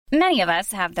Many of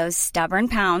us have those stubborn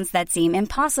pounds that seem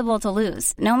impossible to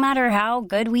lose, no matter how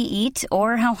good we eat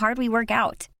or how hard we work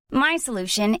out. My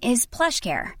solution is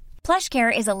PlushCare.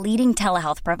 PlushCare is a leading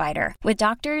telehealth provider with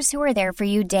doctors who are there for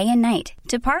you day and night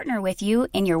to partner with you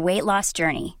in your weight loss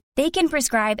journey. They can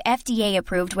prescribe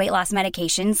FDA-approved weight loss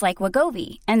medications like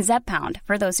Wegovy and Zepbound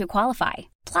for those who qualify.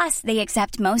 Plus, they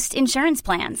accept most insurance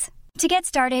plans. To get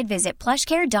started, visit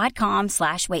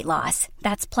plushcare.com/weightloss.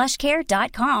 That's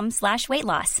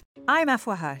plushcare.com/weightloss. I'm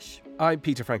Afua Hirsch. I'm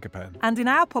Peter Frankopan. And in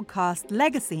our podcast,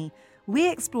 Legacy,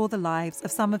 we explore the lives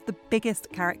of some of the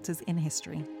biggest characters in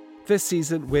history. This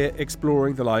season, we're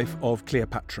exploring the life of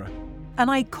Cleopatra. An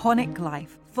iconic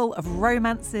life full of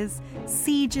romances,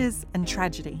 sieges, and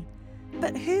tragedy.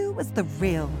 But who was the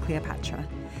real Cleopatra?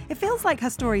 It feels like her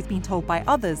story's been told by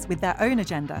others with their own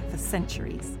agenda for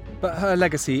centuries. But her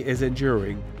legacy is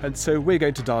enduring, and so we're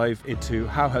going to dive into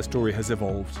how her story has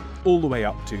evolved all the way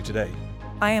up to today.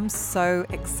 I am so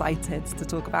excited to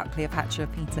talk about Cleopatra,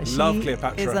 Peter. Love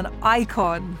Cleopatra. She is an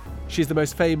icon. She's the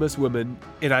most famous woman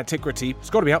in antiquity. It's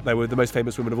got to be up there with the most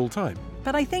famous women of all time.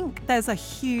 But I think there's a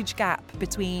huge gap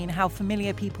between how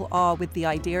familiar people are with the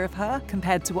idea of her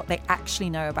compared to what they actually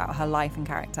know about her life and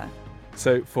character.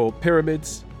 So for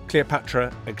Pyramids,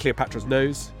 Cleopatra and Cleopatra's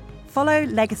Nose, follow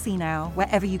Legacy now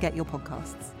wherever you get your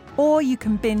podcasts. Or you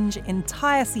can binge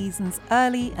entire seasons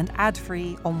early and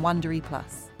ad-free on Wondery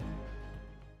Plus.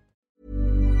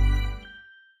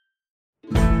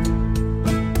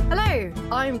 Hello,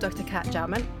 I'm Dr. Kat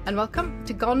Jarman, and welcome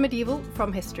to Gone Medieval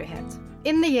from History Hit.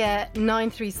 In the year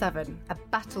 937, a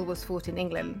battle was fought in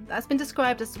England that has been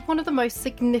described as one of the most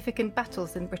significant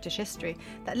battles in British history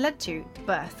that led to the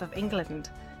birth of England.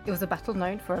 It was a battle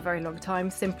known for a very long time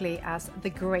simply as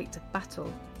the Great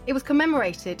Battle. It was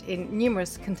commemorated in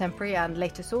numerous contemporary and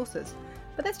later sources,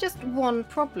 but there's just one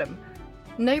problem.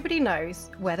 Nobody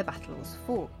knows where the battle was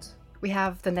fought. We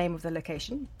have the name of the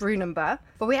location, Brunanburh,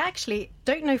 but we actually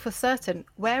don't know for certain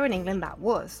where in England that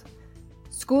was.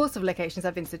 Scores of locations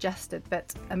have been suggested,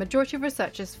 but a majority of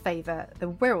researchers favour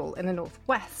the Wirral in the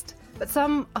northwest. But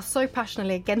some are so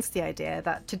passionately against the idea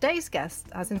that today's guest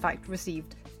has in fact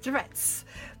received threats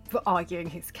for arguing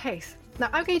his case. Now,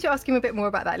 I'm going to ask him a bit more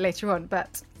about that later on,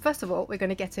 but first of all, we're going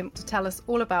to get him to tell us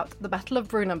all about the Battle of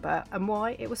Brunanburh and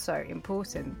why it was so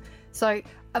important. So,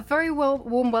 a very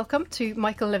warm welcome to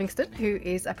Michael Livingston, who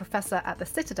is a professor at the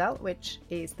Citadel, which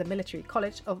is the military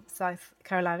college of South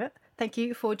Carolina. Thank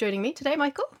you for joining me today,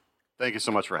 Michael. Thank you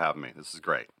so much for having me. This is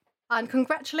great. And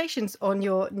congratulations on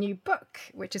your new book,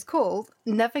 which is called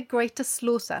Never Greater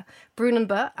Slaughter,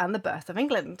 Brunanburh and the Birth of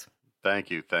England.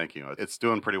 Thank you. It's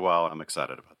doing pretty well. I'm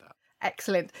excited about that.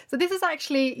 Excellent. So this is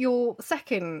actually your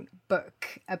second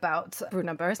book about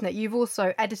Brunanburh, isn't it? You've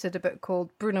also edited a book called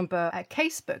Brunanburh, a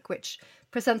Casebook, which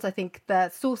presents, I think, the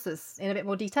sources in a bit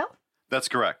more detail. That's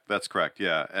correct,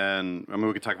 yeah. And I mean,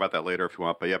 we can talk about that later if you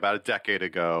want. But yeah, about a decade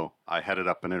ago, I headed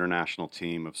up an international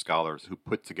team of scholars who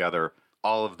put together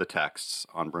all of the texts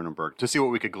on Brunanburh to see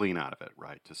what we could glean out of it,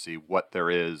 right? To see what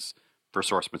there is for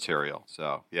source material.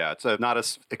 So yeah, it's not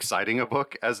as exciting a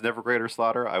book as Never Greater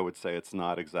Slaughter. I would say it's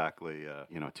not exactly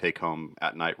take home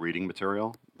at night reading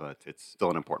material, but it's still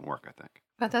an important work, I think.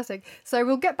 Fantastic. So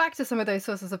we'll get back to some of those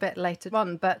sources a bit later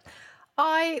on, but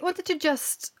I wanted to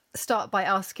just start by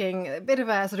asking a bit of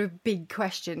a sort of big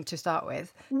question to start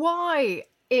with. Why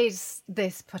is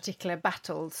this particular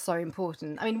battle so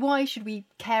important? I mean, why should we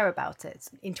care about it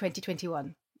in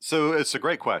 2021? So it's a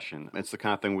great question. It's the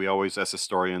kind of thing we always, as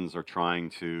historians, are trying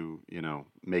to,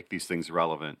 make these things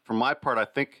relevant. For my part, I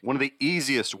think one of the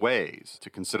easiest ways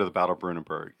to consider the Battle of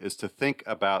Brunanburh is to think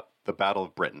about the Battle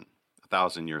of Britain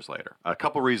 1,000 years later. A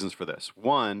couple reasons for this.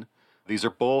 One, these are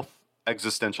both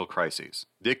existential crises.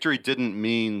 Victory didn't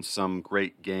mean some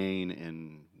great gain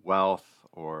in wealth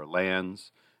or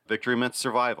lands. Victory meant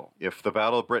survival. If the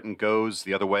Battle of Britain goes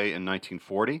the other way in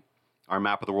 1940, our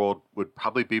map of the world would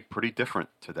probably be pretty different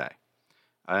today.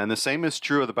 And the same is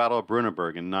true of the Battle of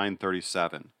Brunanburh in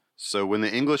 937. So when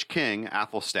the English king,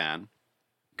 Athelstan,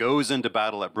 goes into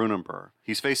battle at Brunanburh,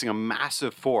 he's facing a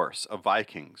massive force of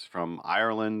Vikings from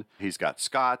Ireland. He's got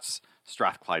Scots,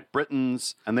 Strathclyde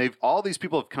Britons, and all these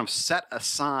people have kind of set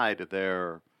aside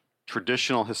their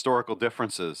traditional historical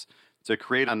differences to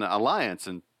create an alliance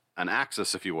and an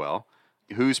axis, if you will,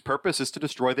 whose purpose is to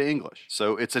destroy the English.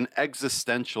 So it's an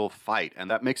existential fight,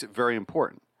 and that makes it very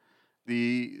important.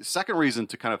 The second reason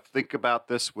to kind of think about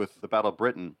this with the Battle of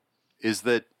Britain is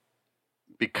that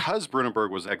because Brunanburh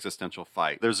was an existential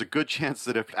fight, there's a good chance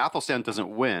that if Athelstan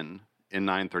doesn't win in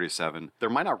 937, there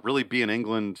might not really be an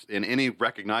England in any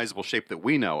recognizable shape that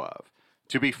we know of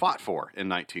to be fought for in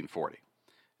 1940.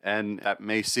 And that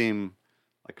may seem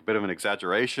like a bit of an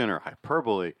exaggeration or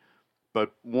hyperbole.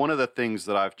 But one of the things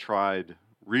that I've tried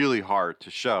really hard to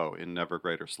show in Never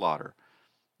Greater Slaughter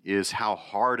is how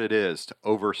hard it is to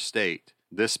overstate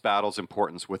this battle's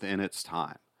importance within its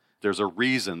time. There's a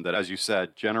reason that, as you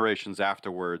said, generations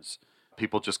afterwards,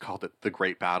 people just called it the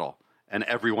Great Battle, and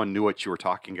everyone knew what you were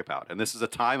talking about. And this is a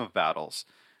time of battles,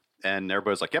 and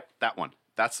everybody's like, yep, that one.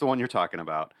 That's the one you're talking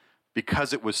about,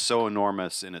 because it was so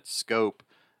enormous in its scope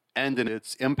and in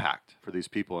its impact for these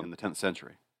people in the 10th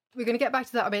century. We're going to get back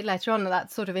to that a bit later on,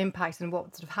 that sort of impact and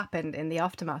what sort of happened in the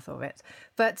aftermath of it.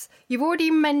 But you've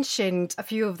already mentioned a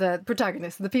few of the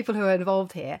protagonists, the people who are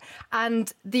involved here.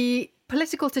 And the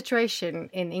political situation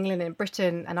in England and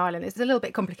Britain and Ireland is a little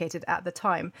bit complicated at the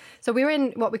time. So we're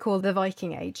in what we call the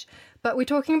Viking Age. But we're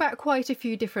talking about quite a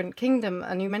few different kingdoms,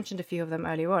 and you mentioned a few of them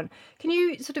earlier on. Can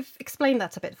you sort of explain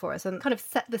that a bit for us and kind of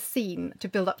set the scene to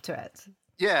build up to it?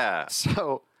 Yeah,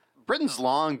 so Britain's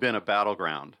long been a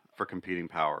battleground for competing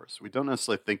powers. We don't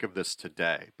necessarily think of this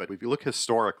today, but if you look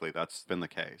historically, that's been the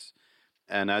case.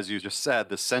 And as you just said,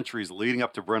 the centuries leading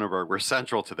up to Brunanburh were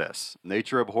central to this.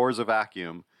 Nature abhors a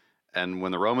vacuum, and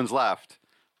when the Romans left,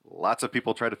 lots of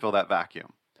people tried to fill that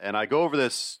vacuum. And I go over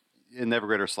this in Never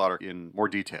Greater Slaughter in more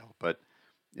detail, but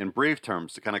in brief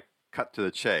terms, to kind of cut to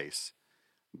the chase,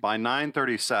 by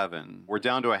 937, we're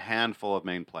down to a handful of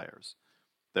main players.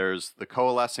 There's the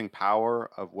coalescing power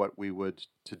of what we would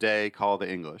today call the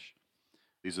English.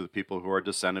 These are the people who are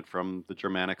descended from the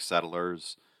Germanic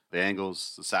settlers, the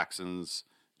Angles, the Saxons,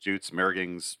 Jutes,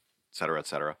 Merovingians, etc.,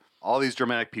 etc. All these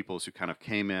Germanic peoples who kind of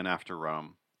came in after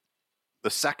Rome. The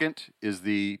second is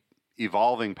the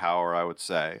evolving power, I would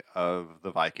say, of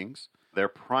the Vikings. Their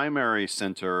primary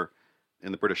center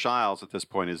in the British Isles at this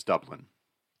point is Dublin.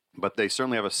 But they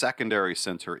certainly have a secondary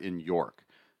center in York,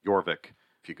 Jorvik.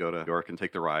 If you go to York and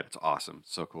take the ride, it's awesome.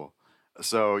 It's so cool.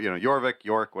 So, Jorvik,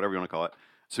 York, whatever you want to call it.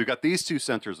 So you've got these two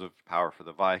centers of power for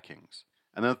the Vikings.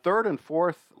 And then third and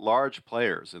fourth large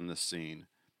players in this scene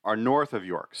are north of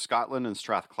York, Scotland and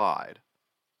Strathclyde.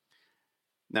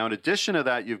 Now, in addition to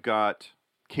that, you've got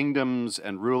kingdoms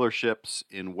and rulerships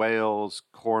in Wales,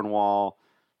 Cornwall,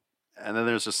 and then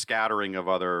there's a scattering of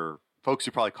other folks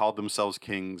who probably called themselves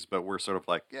kings, but we're sort of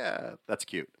like, yeah, that's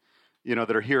cute.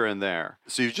 That are here and there.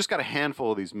 So you've just got a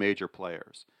handful of these major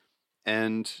players.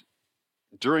 And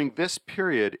during this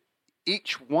period,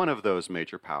 each one of those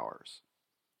major powers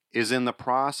is in the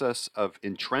process of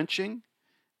entrenching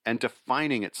and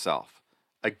defining itself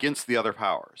against the other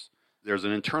powers. There's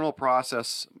an internal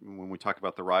process, when we talk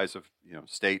about the rise of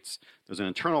states, there's an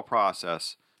internal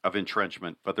process of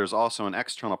entrenchment, but there's also an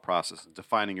external process of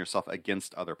defining yourself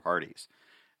against other parties.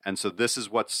 And so this is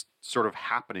what's sort of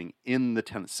happening in the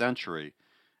 10th century.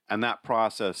 And that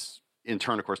process, in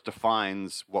turn, of course,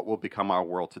 defines what will become our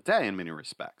world today in many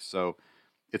respects. So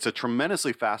it's a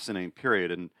tremendously fascinating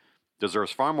period and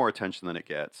deserves far more attention than it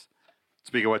gets.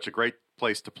 Speaking of which, a great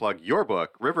place to plug your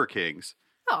book, River Kings.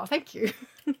 Oh, thank you.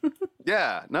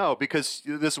 Yeah, no, because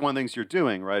this is one of the things you're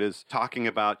doing, right, is talking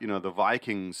about, the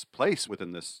Vikings' place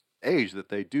within this age that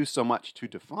they do so much to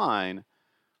define,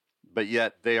 but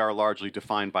yet they are largely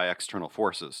defined by external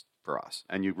forces for us.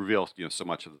 And you reveal, so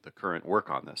much of the current work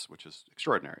on this, which is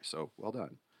extraordinary. So well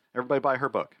done. Everybody buy her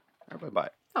book. Everybody buy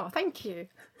it. Oh, thank you.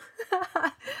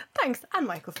 Thanks. And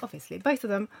Michael's, obviously. Both of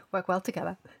them work well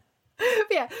together.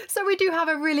 Yeah, so we do have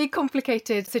a really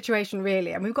complicated situation,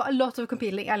 really, and we've got a lot of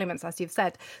competing elements, as you've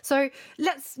said. So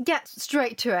let's get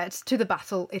straight to it, to the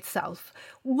battle itself.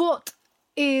 What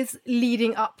is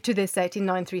leading up to this date in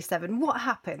 937? What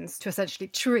happens to essentially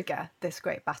trigger this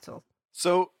great battle?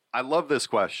 So I love this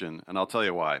question, and I'll tell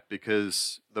you why.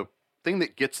 Because the thing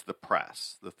that gets the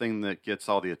press, the thing that gets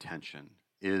all the attention,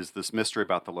 is this mystery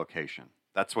about the location.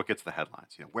 That's what gets the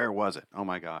headlines. Where was it? Oh,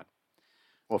 my God.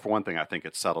 Well, for one thing, I think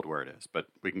it's settled where it is, but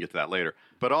we can get to that later.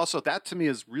 But also, that to me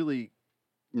is really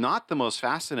not the most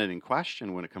fascinating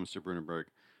question when it comes to Brunanburh.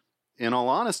 In all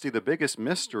honesty, the biggest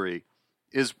mystery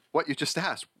is what you just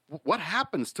asked. What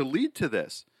happens to lead to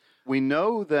this? We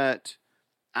know that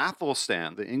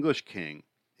Athelstan, the English king,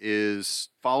 is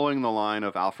following the line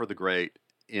of Alfred the Great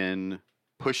in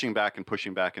pushing back and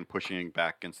pushing back and pushing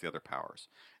back against the other powers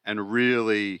and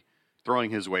really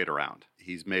throwing his weight around.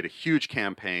 He's made a huge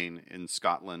campaign in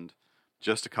Scotland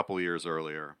just a couple of years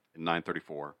earlier in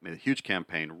 934. Made a huge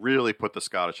campaign, really put the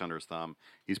Scottish under his thumb.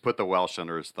 He's put the Welsh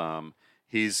under his thumb.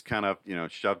 He's kind of,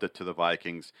 shoved it to the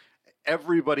Vikings.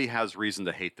 Everybody has reason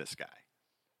to hate this guy.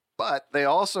 But they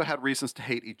also had reasons to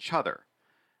hate each other.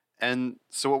 And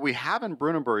so what we have in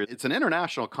Brunanburh, it's an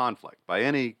international conflict by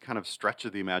any kind of stretch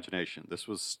of the imagination. This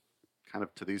was kind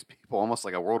of to these people almost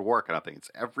like a world war kind of thing.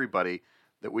 It's everybody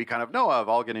that we kind of know of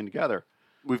all getting together.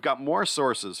 We've got more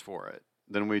sources for it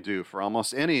than we do for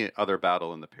almost any other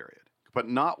battle in the period. But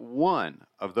not one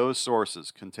of those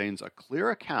sources contains a clear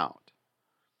account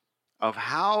of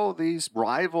how these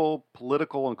rival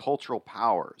political and cultural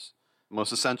powers,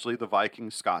 most essentially the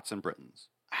Vikings, Scots, and Britons,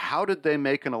 how did they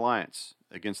make an alliance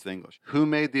against the English? Who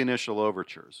made the initial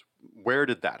overtures? Where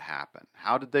did that happen?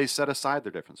 How did they set aside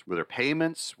their difference? Were there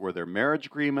payments? Were there marriage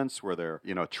agreements? Were there,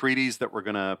 treaties that were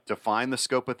going to define the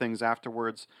scope of things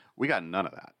afterwards? We got none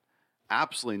of that.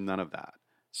 Absolutely none of that.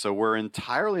 So we're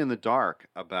entirely in the dark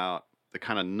about the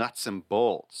kind of nuts and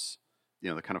bolts,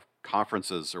 the kind of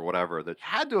conferences or whatever that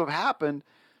had to have happened.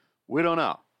 We don't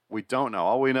know. We don't know.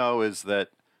 All we know is that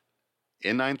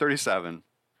in 937,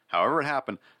 however it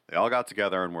happened, they all got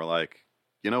together and were like,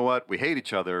 you know what? We hate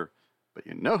each other, but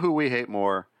you know who we hate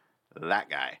more? That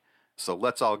guy. So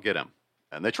let's all get him.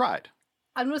 And they tried.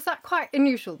 And was that quite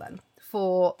unusual then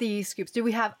for these groups? Do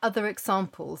we have other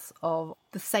examples of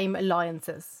the same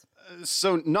alliances?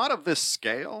 So not of this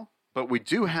scale. But we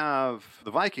do have,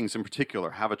 the Vikings in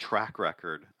particular, have a track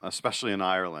record, especially in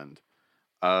Ireland,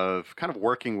 of kind of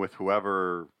working with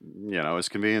whoever, is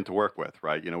convenient to work with,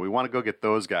 right? We want to go get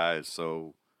those guys,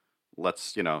 so let's,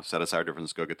 set aside our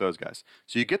differences, go get those guys.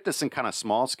 So you get this in kind of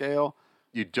small scale.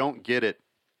 You don't get it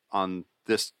on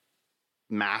this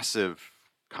massive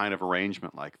kind of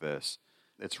arrangement like this.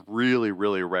 It's really,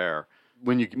 really rare.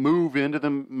 When you move into the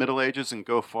Middle Ages and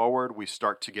go forward, we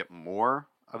start to get more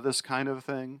of this kind of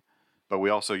thing. But we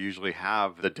also usually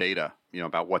have the data,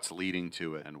 about what's leading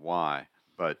to it and why.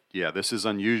 But yeah, this is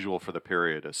unusual for the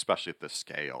period, especially at this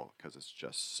scale, because it's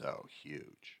just so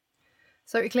huge.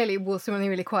 So it clearly was something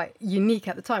really quite unique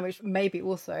at the time, which maybe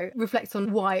also reflects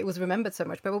on why it was remembered so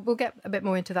much. But we'll get a bit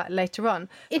more into that later on.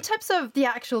 In terms of the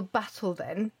actual battle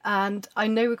then, and I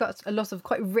know we've got a lot of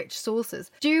quite rich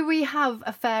sources, do we have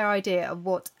a fair idea of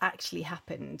what actually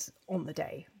happened on the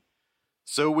day?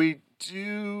 So we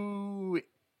do...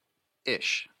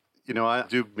 ish. I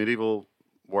do medieval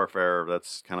warfare.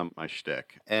 That's kind of my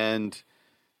shtick. And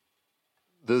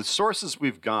the sources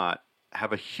we've got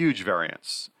have a huge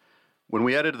variance. When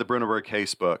we edited the Brunanburh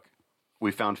casebook,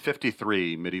 we found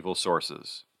 53 medieval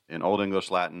sources in Old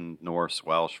English, Latin, Norse,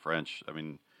 Welsh, French. I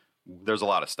mean, there's a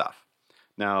lot of stuff.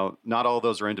 Now, not all of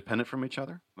those are independent from each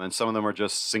other, and some of them are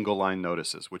just single-line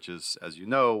notices, which is, as you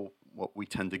know, what we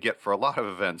tend to get for a lot of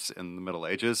events in the Middle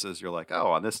Ages, is you're like,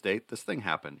 oh, on this date, this thing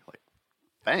happened. You're like,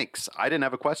 thanks. I didn't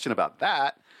have a question about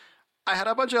that. I had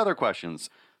a bunch of other questions.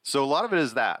 So a lot of it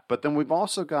is that. But then we've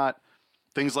also got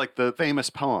things like the famous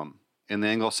poem in the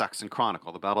Anglo-Saxon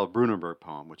Chronicle, the Battle of Brunanburh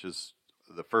poem, which is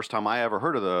the first time I ever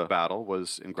heard of the battle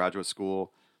was in graduate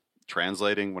school,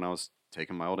 translating when I was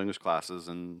taking my Old English classes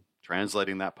and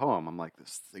translating that poem. I'm like,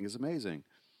 this thing is amazing.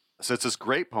 So it's this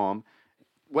great poem.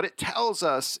 What it tells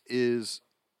us is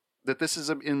that this is,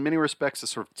 in many respects, a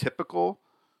sort of typical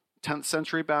 10th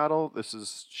century battle. This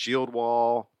is shield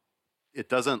wall. It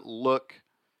doesn't look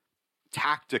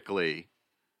tactically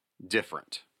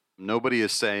different. Nobody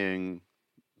is saying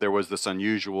there was this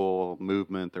unusual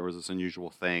movement, there was this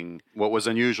unusual thing. What was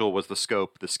unusual was the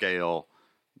scope, the scale,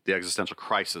 the existential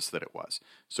crisis that it was.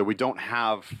 So we don't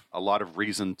have a lot of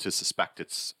reason to suspect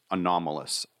it's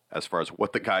anomalous as far as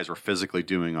what the guys were physically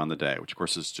doing on the day, which of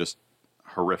course is just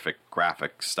horrific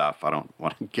graphic stuff. I don't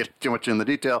want to get too much in the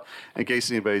detail in case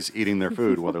anybody's eating their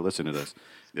food while they're listening to this.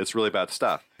 It's really bad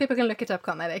stuff. People can look it up,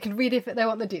 can't they? They can read if they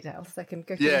want the details. They can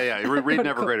go. Yeah. Read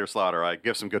Never Greater Slaughter. I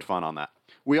give some good fun on that.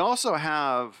 We also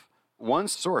have one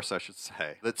source, I should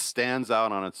say, that stands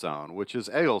out on its own, which is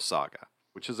Egil's Saga,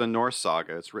 which is a Norse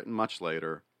saga. It's written much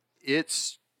later.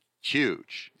 It's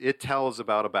huge. It tells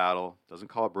about a battle. Doesn't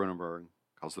call it Brunanburh.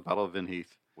 Calls the Battle of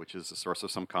Vinheath, which is a source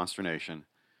of some consternation.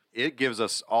 It gives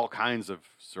us all kinds of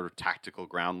sort of tactical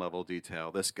ground level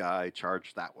detail. This guy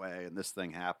charged that way, and this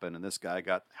thing happened, and this guy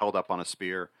got held up on a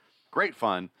spear. Great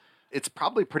fun. It's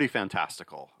probably pretty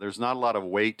fantastical. There's not a lot of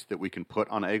weight that we can put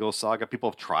on Egil's Saga. People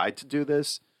have tried to do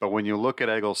this, but when you look at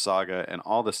Egil's Saga and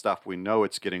all the stuff we know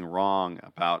it's getting wrong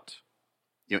about,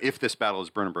 if this battle is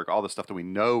Brunanburh, all the stuff that we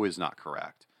know is not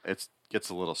correct, it gets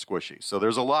a little squishy. So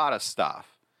there's a lot of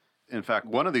stuff. In fact,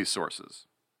 one of these sources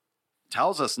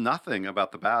tells us nothing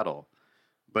about the battle,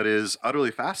 but is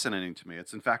utterly fascinating to me.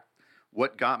 It's, in fact,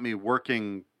 what got me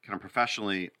working kind of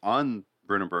professionally on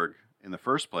Brunanburh in the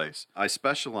first place. I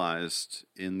specialized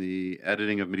in the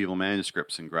editing of medieval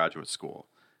manuscripts in graduate school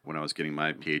when I was getting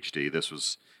my PhD. This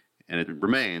was, and it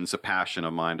remains, a passion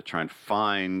of mine to try and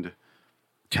find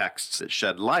texts that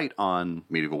shed light on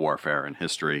medieval warfare and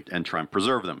history and try and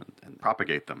preserve them and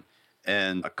propagate them.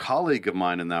 And a colleague of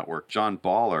mine in that work, John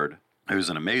Ballard, who's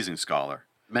an amazing scholar,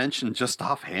 mentioned just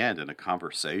offhand in a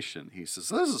conversation. He says,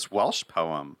 there's this Welsh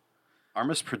poem,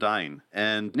 Armis Prydain,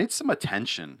 and needs some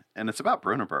attention, and it's about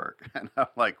Brunanburh. And I'm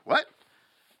like, what?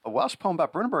 A Welsh poem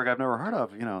about Brunanburh I've never heard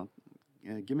of,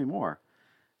 give me more.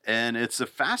 And it's a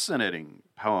fascinating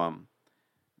poem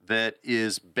that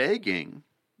is begging,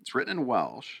 it's written in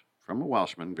Welsh, from a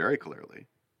Welshman, very clearly,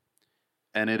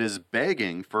 and it is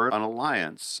begging for an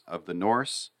alliance of the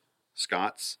Norse,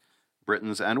 Scots,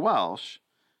 Britons, and Welsh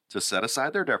to set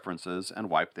aside their differences and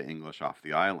wipe the English off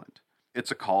the island.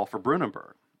 It's a call for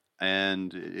Brunanburh,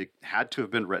 and it had to have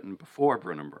been written before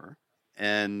Brunanburh,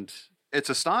 and it's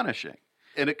astonishing.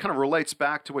 And it kind of relates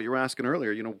back to what you were asking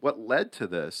earlier, what led to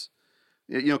this?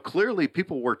 Clearly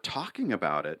people were talking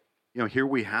about it. Here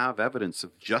we have evidence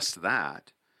of just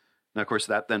that. Now, of course,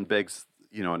 that then begs,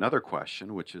 another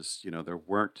question, which is, there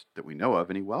weren't, that we know of,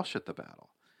 any Welsh at the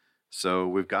battle. So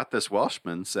we've got this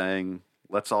Welshman saying,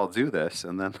 let's all do this,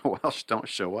 and then the Welsh don't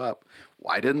show up.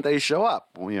 Why didn't they show up?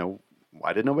 Well,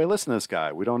 why didn't nobody listen to this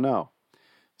guy? We don't know.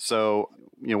 So,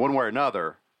 one way or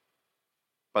another,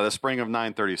 by the spring of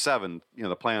 937,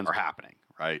 the plans are happening,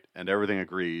 right? And everything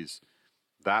agrees.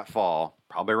 That fall,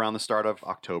 probably around the start of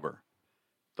October,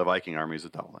 the Viking armies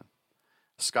at Dublin,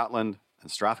 Scotland,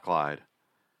 and Strathclyde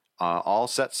all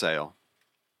set sail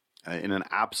in an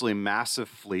absolutely massive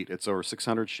fleet. It's over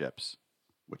 600 ships,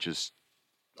 which is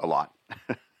a lot.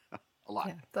 A lot.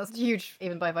 Yeah, that's huge,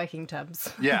 even by Viking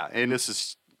terms. Yeah, and this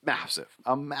is massive,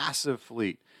 a massive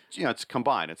fleet. It's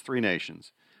combined. It's three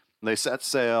nations. They set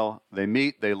sail, they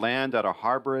meet, they land at a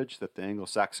harborage that the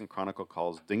Anglo-Saxon Chronicle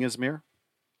calls Dingismere.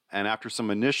 And after some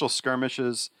initial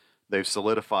skirmishes, they've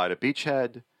solidified a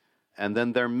beachhead. And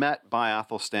then they're met by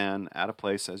Athelstan at a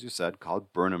place, as you said,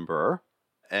 called Brunanburh.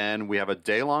 And we have a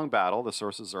day-long battle. The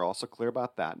sources are also clear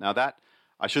about that. Now that,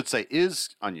 I should say,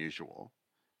 is unusual.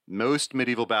 Most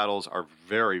medieval battles are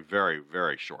very, very,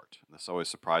 very short. This always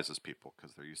surprises people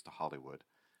because they're used to Hollywood.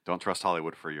 Don't trust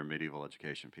Hollywood for your medieval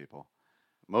education, people.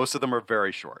 Most of them are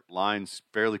very short. Lines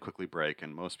fairly quickly break,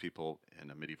 and most people in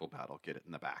a medieval battle get it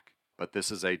in the back. But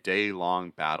this is a day-long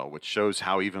battle, which shows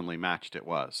how evenly matched it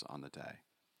was on the day.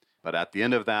 But at the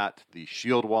end of that, the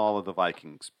shield wall of the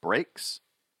Vikings breaks.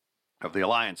 Of the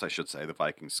alliance, I should say, the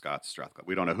Vikings, Scots, Strathclyde.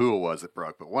 We don't know who it was that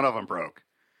broke, but one of them broke.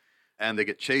 And they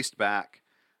get chased back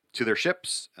to their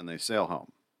ships, and they sail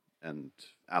home. And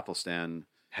Athelstan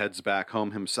heads back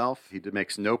home himself. He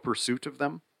makes no pursuit of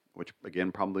them, which,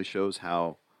 again, probably shows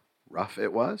how rough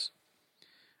it was.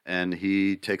 And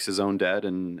he takes his own dead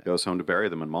and goes home to bury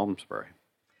them in Malmesbury.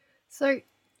 So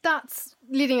that's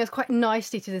leading us quite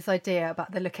nicely to this idea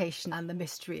about the location and the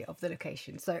mystery of the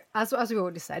location. So as we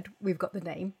already said, we've got the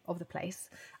name of the place.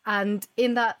 And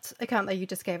in that account that you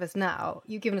just gave us now,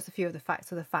 you've given us a few of the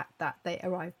facts of the fact that they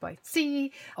arrived by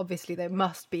sea. Obviously, they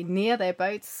must be near their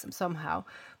boats somehow.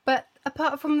 But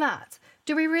apart from that,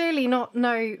 do we really not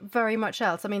know very much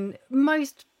else? I mean,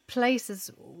 most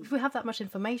places, if we have that much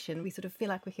information, we sort of feel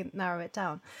like we can narrow it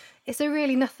down. Is there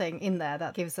really nothing in there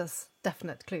that gives us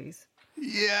definite clues?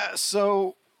 Yeah,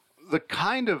 so the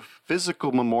kind of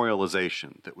physical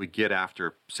memorialization that we get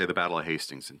after, say, the Battle of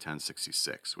Hastings in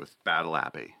 1066 with Battle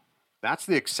Abbey, that's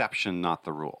the exception, not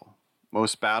the rule.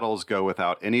 Most battles go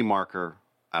without any marker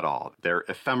at all. They're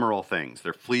ephemeral things.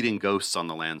 They're fleeting ghosts on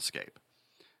the landscape.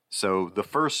 So the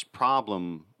first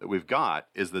problem that we've got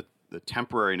is the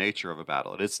temporary nature of a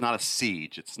battle. It's not a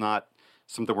siege. It's not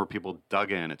something where people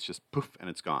dug in. It's just poof, and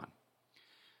it's gone.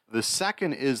 The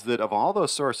second is that of all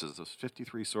those sources, those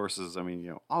 53 sources,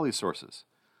 all these sources,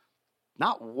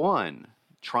 not one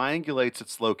triangulates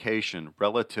its location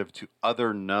relative to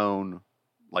other known,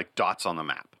 dots on the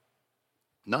map.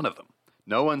 None of them.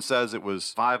 No one says it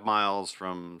was 5 miles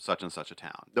from such and such a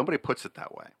town. Nobody puts it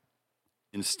that way.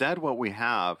 Instead, what we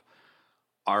have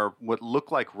are what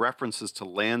look like references to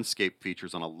landscape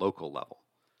features on a local level.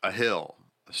 A hill,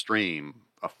 a stream,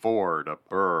 a ford, a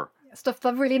burr. Stuff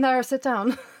that really narrows it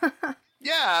down.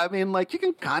 Yeah, you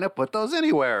can kind of put those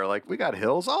anywhere. We got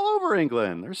hills all over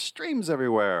England. There's streams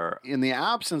everywhere. In the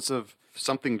absence of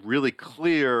something really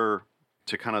clear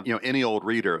to kind of, any old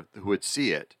reader who would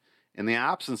see it, in the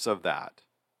absence of that,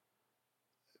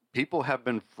 people have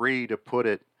been free to put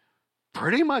it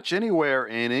pretty much anywhere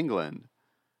in England,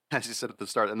 as you said at the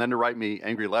start, and then to write me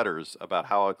angry letters about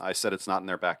how I said it's not in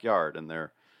their backyard, and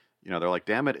they're like,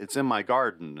 damn it, it's in my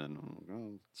garden,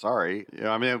 and sorry.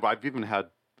 I've even had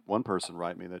one person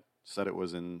write me that said it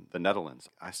was in the Netherlands.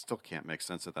 I still can't make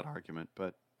sense of that argument,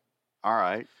 but all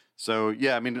right. So,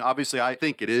 yeah, obviously I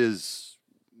think it is,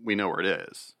 we know where it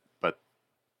is, but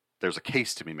there's a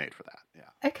case to be made for that,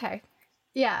 yeah. Okay.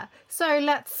 Yeah, so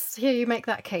let's hear you make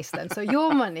that case then. So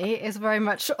your money is very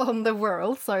much on the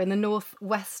Wirral, so in the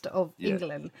northwest of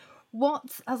England.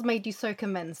 What has made you so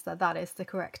convinced that that is the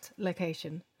correct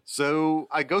location? So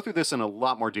I go through this in a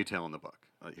lot more detail in the book.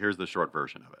 Here's the short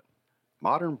version of it.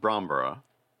 Modern Bromburgh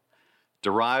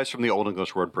derives from the Old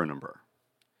English word Brunanburh.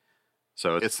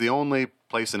 So it's the only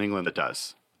place in England that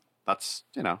does. That's,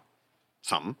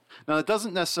 something. Now, it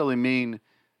doesn't necessarily mean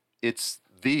it's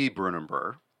the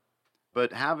Brunanburh,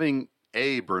 but having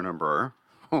a Brunanburh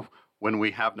when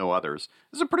we have no others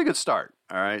is a pretty good start.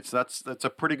 All right, so that's a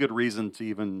pretty good reason to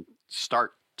even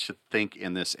start to think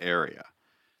in this area.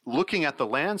 Looking at the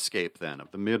landscape then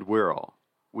of the Mid-Wirral,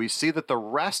 we see that the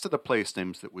rest of the place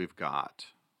names that we've got,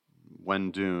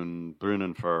 Wendoon,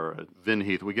 Brunanburh,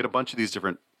 Vinheath, we get a bunch of these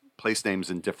different place names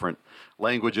in different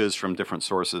languages from different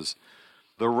sources.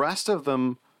 The rest of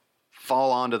them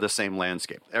fall onto the same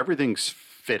landscape. Everything's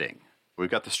fitting. We've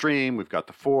got the stream, we've got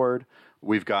the ford,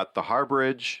 we've got the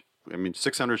harborage.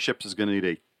 600 ships is going to need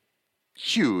a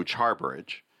huge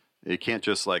harborage. You can't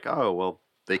just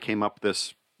they came up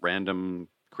this random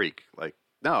creek.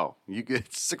 No, you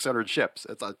get 600 ships.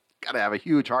 It's got to have a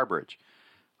huge harborage.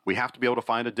 We have to be able to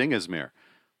find a dingismere.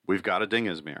 We've got a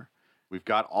dingismere. We've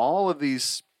got all of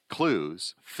these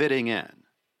clues fitting in,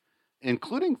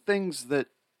 including things that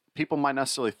people might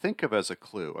necessarily think of as a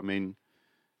clue.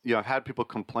 I've had people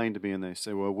complain to me and they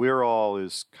say, well, Wirral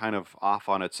is kind of off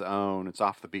on its own. It's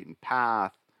off the beaten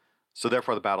path. So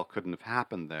therefore the battle couldn't have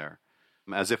happened there.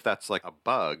 As if that's like a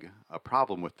bug, a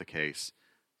problem with the case.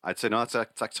 I'd say, no, it's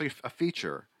actually a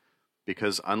feature.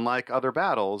 Because unlike other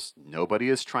battles, nobody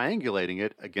is triangulating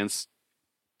it against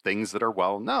things that are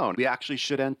well known. We actually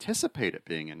should anticipate it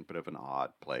being in a bit of an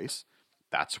odd place.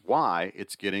 That's why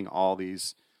it's getting all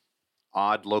these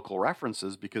odd local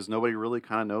references, because nobody really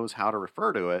kind of knows how to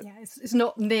refer to it. Yeah, it's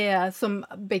not near some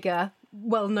bigger,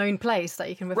 well-known place that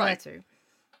you can refer to.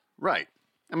 Right.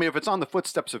 If it's on the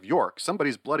footsteps of York,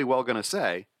 somebody's bloody well going to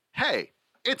say, hey,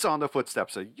 it's on the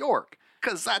footsteps of York,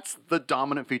 because that's the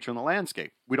dominant feature in the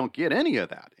landscape. We don't get any of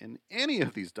that in any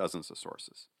of these dozens of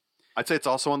sources. I'd say it's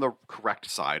also on the correct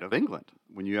side of England.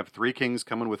 When you have three kings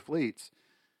coming with fleets,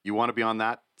 you want to be on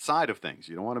that side of things.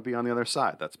 You don't want to be on the other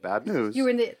side. That's bad news. You're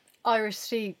in the Irish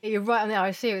Sea. You're right on the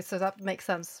Irish Sea, so that makes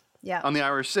sense. Yeah. On the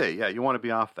Irish Sea, yeah. You want to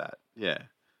be off that. Yeah.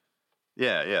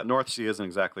 North Sea isn't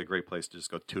exactly a great place to just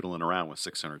go tootling around with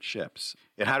 600 ships.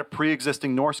 It had a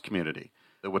pre-existing Norse community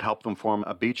that would help them form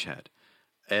a beachhead.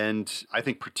 And I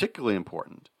think particularly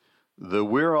important, the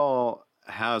Wirral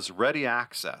has ready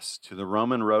access to the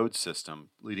Roman road system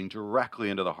leading directly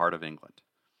into the heart of England.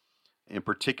 In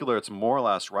particular, it's more or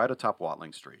less right atop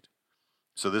Watling Street.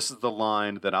 So this is the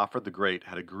line that Alfred the Great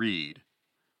had agreed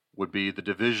would be the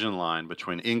division line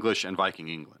between English and Viking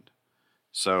England.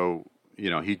 So,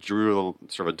 he drew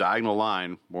sort of a diagonal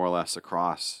line more or less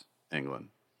across England.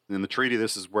 In the treaty,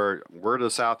 this is where we're to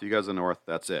the south, you guys are north,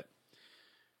 that's it.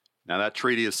 Now, that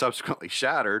treaty is subsequently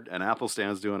shattered, and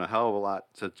Athelstan's doing a hell of a lot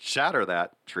to shatter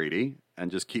that treaty and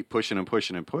just keep pushing and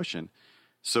pushing and pushing.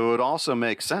 So it also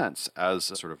makes sense as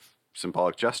a sort of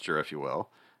symbolic gesture, if you will,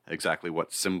 exactly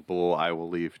what symbol I will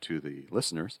leave to the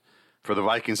listeners, for the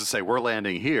Vikings to say, we're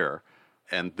landing here,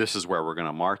 and this is where we're going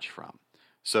to march from.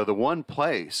 So the one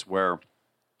place where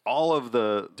all of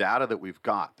the data that we've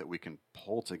got that we can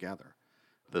pull together,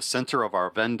 the center of our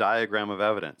Venn diagram of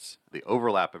evidence, the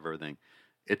overlap of everything,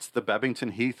 it's the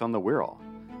Bebington Heath on the Wirral.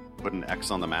 Put an X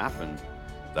on the map, and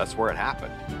that's where it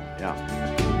happened. Yeah.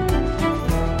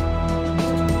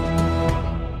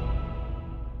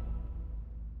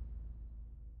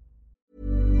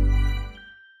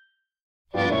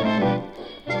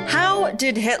 How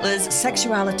did Hitler's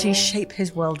sexuality shape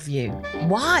his worldview?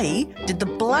 Why did the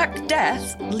Black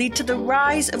Death lead to the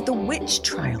rise of the witch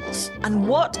trials? And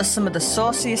what are some of the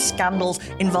sauciest scandals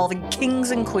involving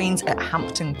kings and queens at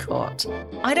Hampton Court?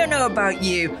 I don't know about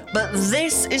you, but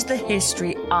this is the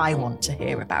history I want to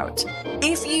hear about.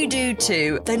 If you do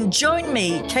too, then join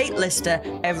me, Kate Lister,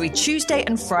 every Tuesday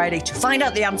and Friday to find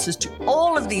out the answers to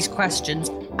all of these questions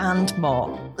and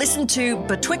more. Listen to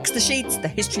Betwixt the Sheets, the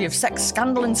history of sex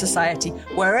scandal in society,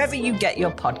 wherever you get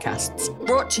your podcasts.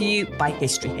 Brought to you by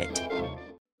History Hit.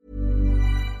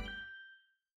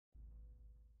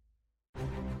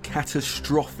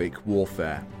 Catastrophic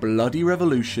warfare, bloody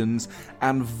revolutions,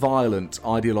 and violent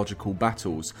ideological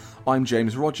battles. I'm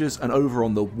James Rogers, and over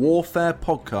on the Warfare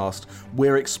podcast,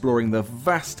 we're exploring the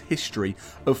vast history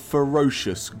of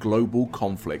ferocious global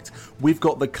conflict. We've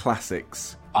got the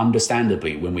classics.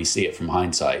 Understandably, when we see it from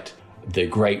hindsight, the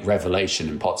great revelation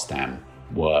in Potsdam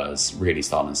was really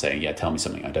Stalin saying, yeah, tell me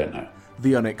something I don't know.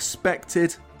 the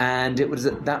unexpected. And it was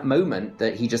at that moment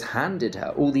that he just handed her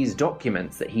all these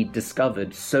documents that he'd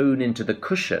discovered sewn into the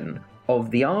cushion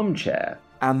of the armchair.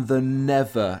 And the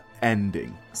never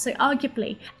ending. So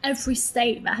arguably, every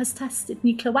state that has tested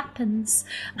nuclear weapons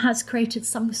has created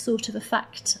some sort of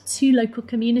effect to local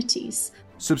communities.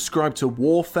 Subscribe to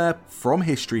Warfare from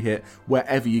History Hit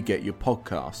wherever you get your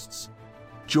podcasts.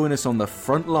 Join us on the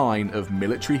front line of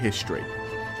military history.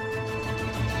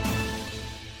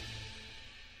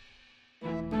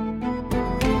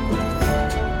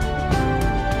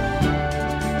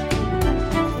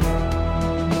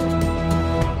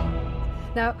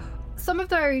 Now, some of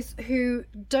those who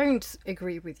don't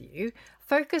agree with you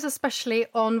focus especially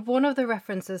on one of the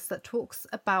references that talks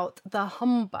about the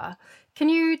Humber. Can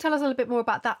you tell us a little bit more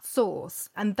about that source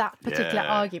and that particular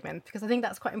argument? Because I think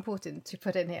that's quite important to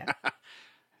put in here.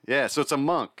 Yeah, so it's a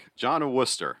monk, John of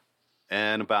Worcester.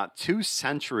 And about 2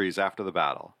 centuries after the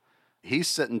battle, he's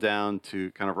sitting down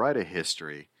to kind of write a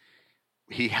history.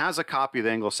 He has a copy of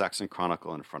the Anglo-Saxon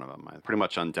Chronicle in front of him, pretty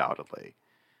much undoubtedly.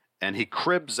 And he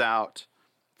cribs out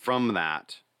from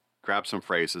that, grabs some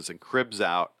phrases and cribs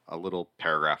out a little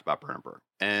paragraph about Brunanburh.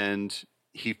 And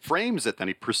he frames it, then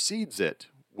he precedes it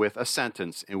with a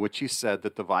sentence in which he said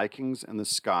that the Vikings and the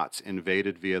Scots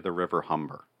invaded via the River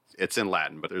Humber. It's in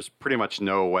Latin, but there's pretty much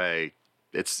no way.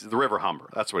 It's the River Humber.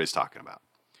 That's what he's talking about.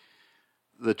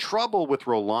 The trouble with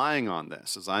relying on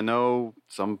this is I know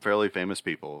some fairly famous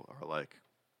people are like,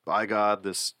 by God,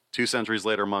 this 2 centuries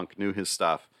later monk knew his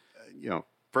stuff.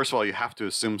 First of all, you have to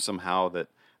assume somehow that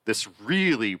this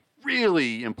really,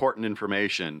 really important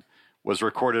information was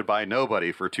recorded by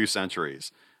nobody for 2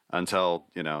 centuries until,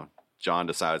 John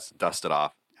decides to dust it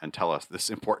off and tell us this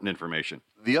important information.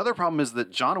 The other problem is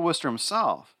that John of Worcester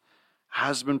himself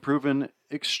has been proven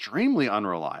extremely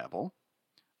unreliable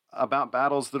about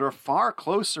battles that are far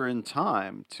closer in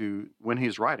time to when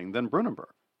he's writing than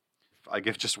Brunanburh. I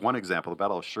give just one example, the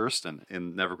Battle of Schurston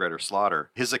in Never Greater Slaughter.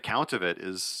 His account of it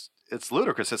it's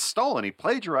ludicrous. It's stolen. He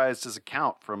plagiarized his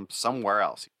account from somewhere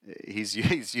else. He's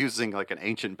using like an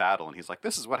ancient battle, and he's like,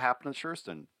 this is what happened at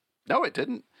Schurston. No, it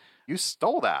didn't. You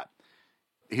stole that.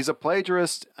 He's a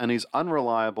plagiarist, and he's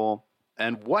unreliable,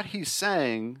 and what he's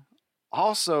saying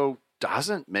also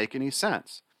doesn't make any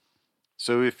sense.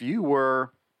 So if you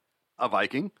were a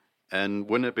Viking, and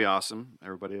wouldn't it be awesome?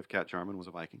 Everybody of Cat Jarman was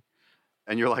a Viking.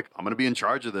 And you're like, I'm going to be in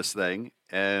charge of this thing,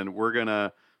 and we're going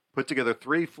to put together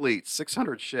 3 fleets,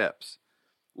 600 ships.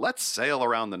 Let's sail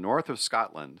around the north of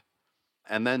Scotland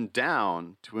and then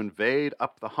down to invade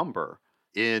up the Humber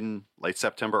in late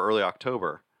September, early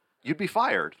October. You'd be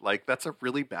fired. Like, that's a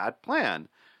really bad plan.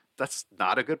 That's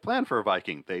not a good plan for a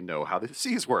Viking. They know how the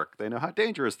seas work. They know how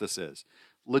dangerous this is.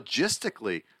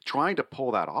 Logistically, trying to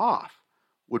pull that off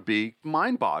would be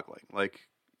mind-boggling. Like,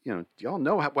 do y'all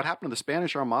know what happened to the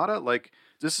Spanish Armada? Like,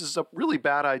 this is a really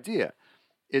bad idea.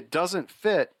 It doesn't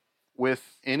fit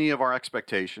with any of our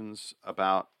expectations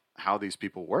about how these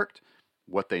people worked,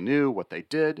 what they knew, what they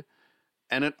did.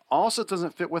 And it also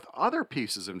doesn't fit with other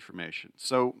pieces of information.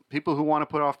 So people who want to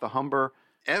put off the Humber,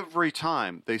 every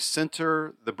time they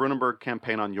center the Brunanburh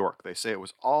campaign on York, they say it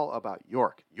was all about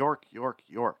York, York, York,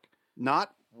 York.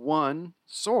 Not one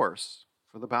source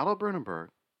for the Battle of Brunanburh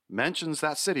mentions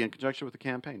that city in conjunction with the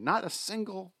campaign. Not a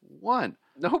single one.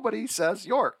 Nobody says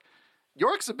York.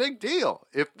 York's a big deal.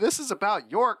 If this is about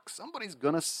York, somebody's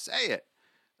going to say it.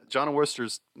 John of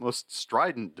Worcester's most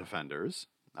strident defenders,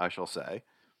 I shall say,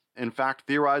 in fact,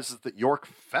 theorizes that York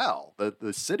fell, that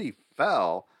the city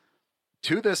fell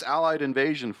to this Allied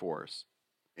invasion force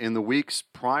in the weeks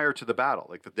prior to the battle.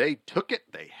 Like, that they took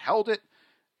it, they held it,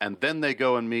 and then they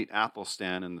go and meet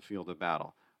Athelstan in the field of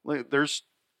battle. Like, there's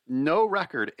no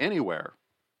record anywhere,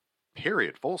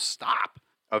 period, full stop,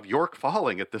 of York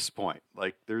falling at this point.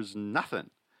 Like, there's nothing.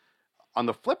 On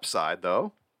the flip side,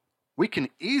 though, we can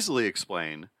easily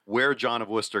explain where John of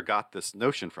Worcester got this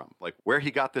notion from, like where he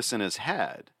got this in his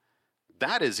head.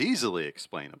 That is easily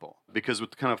explainable, because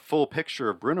with the kind of full picture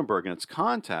of Brunanburh in its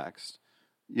context,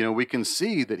 we can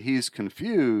see that he's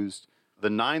confused the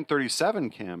 937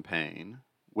 campaign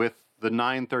with the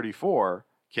 934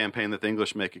 campaign that the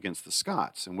English make against the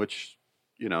Scots, in which,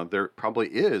 there probably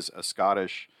is a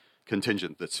Scottish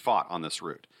contingent that's fought on this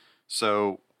route.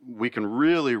 So we can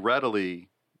really readily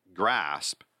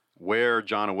grasp where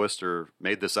John of Worcester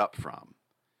made this up from.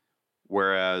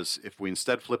 Whereas if we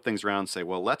instead flip things around and say,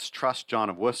 well, let's trust John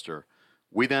of Worcester,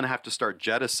 we then have to start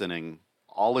jettisoning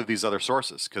all of these other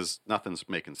sources because nothing's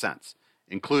making sense,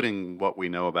 including what we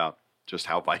know about just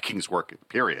how Vikings work,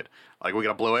 period. Like, we got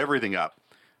to blow everything up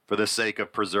for the sake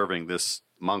of preserving this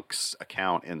monk's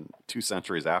account in 2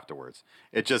 centuries afterwards.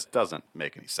 It just doesn't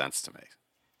make any sense to me.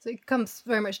 So it comes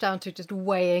very much down to just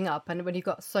weighing up, and when you've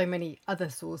got so many other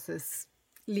sources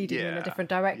leading in a different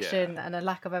direction and a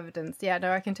lack of evidence. Yeah,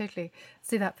 no, I can totally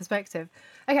see that perspective.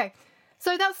 Okay,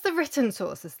 so that's the written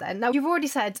sources then. Now, you've already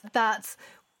said that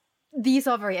these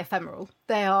are very ephemeral.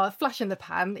 They are flash in the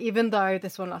pan. Even though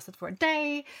this one lasted for a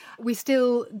day, we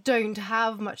still don't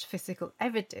have much physical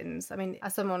evidence. I mean,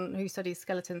 as someone who studies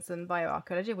skeletons and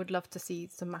bioarchaeology, I would love to see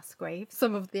some mass graves,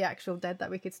 some of the actual dead that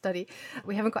we could study.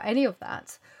 We haven't got any of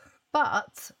that.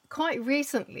 But quite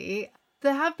recently,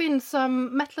 there have been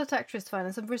some metal detectors found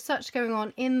and some research going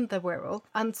on in the Wirral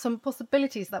and some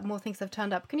possibilities that more things have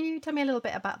turned up. Can you tell me a little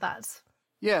bit about that?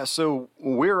 Yeah, so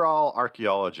Wirral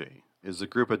Archaeology is a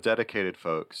group of dedicated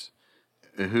folks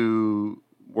who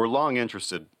were long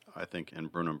interested, I think, in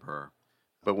Brunanburh.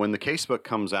 But when the casebook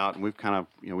comes out and we've kind of,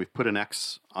 we've put an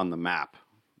X on the map,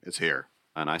 it's here.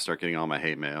 And I start getting all my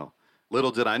hate mail. Little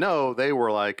did I know, they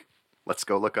were like, let's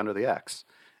go look under the X.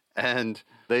 And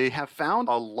they have found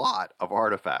a lot of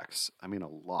artifacts. I mean, a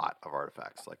lot of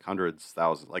artifacts, like hundreds,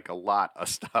 thousands, like a lot of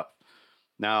stuff.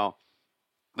 Now,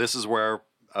 this is where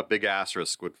a big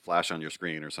asterisk would flash on your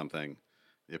screen or something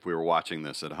if we were watching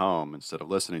this at home instead of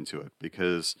listening to it,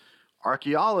 because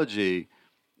archaeology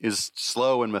is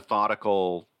slow and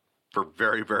methodical for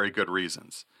very, very good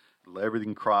reasons.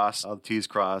 Everything crossed, all the T's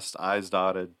crossed, I's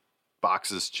dotted,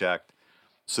 boxes checked.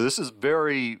 So this is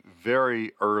very,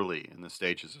 very early in the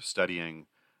stages of studying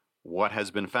what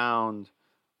has been found,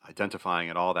 identifying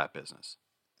it, all that business.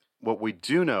 What we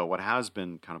do know, what has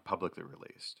been kind of publicly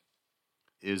released,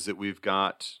 is that we've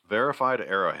got verified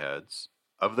arrowheads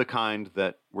of the kind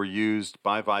that were used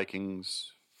by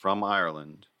Vikings from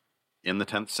Ireland in the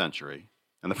 10th century,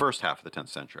 in the first half of the 10th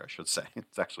century, I should say.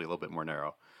 It's actually a little bit more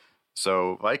narrow.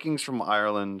 So Vikings from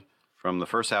Ireland from the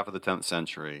first half of the 10th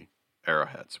century,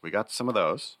 arrowheads. We got some of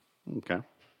those. Okay.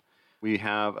 We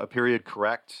have a period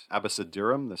correct Abbasid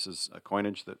dirham. This is a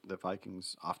coinage that the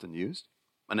Vikings often used.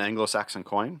 An Anglo-Saxon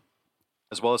coin,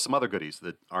 as well as some other goodies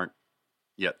that aren't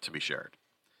yet to be shared.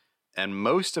 And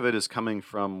most of it is coming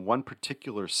from one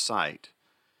particular site,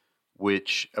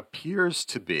 which appears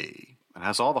to be, it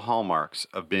has all the hallmarks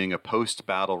of being a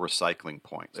post-battle recycling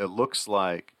point. It looks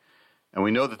like, and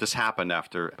we know that this happened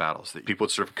after battles, that people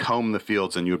would sort of comb the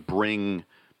fields and you would bring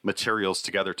materials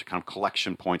together to kind of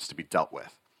collection points to be dealt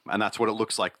with. And that's what it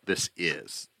looks like this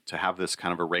is, to have this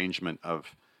kind of arrangement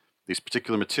of these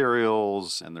particular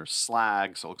materials and there's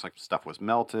slag, so it looks like stuff was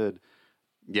melted.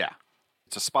 Yeah.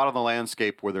 It's a spot on the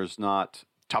landscape where there's not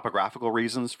topographical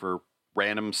reasons for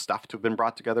random stuff to have been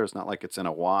brought together. It's not like it's in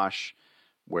a wash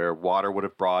where water would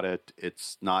have brought it.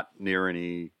 It's not near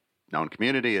any known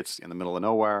community. It's in the middle of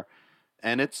nowhere.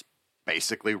 And it's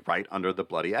basically right under the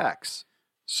bloody X.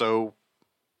 So,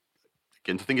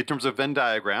 again, to think in terms of Venn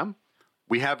diagram,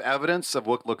 we have evidence of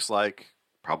what looks like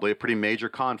probably a pretty major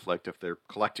conflict. If they're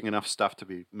collecting enough stuff to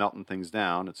be melting things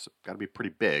down, it's got to be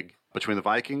pretty big between the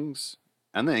Vikings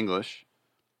and the English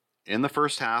in the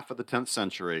first half of the 10th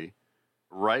century,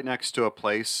 right next to a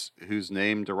place whose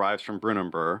name derives from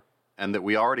Brunanburh, and that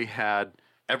we already had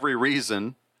every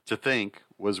reason to think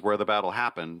was where the battle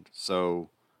happened.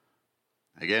 So,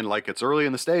 again, like it's early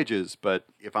in the stages, but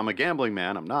if I'm a gambling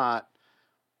man, I'm not,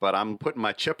 but I'm putting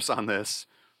my chips on this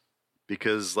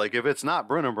because, like, if it's not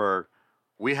Brunanburh,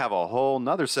 we have a whole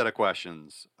nother set of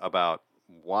questions about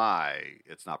why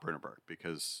it's not Brunanburh,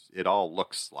 because it all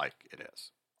looks like it is.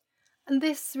 And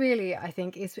this really, I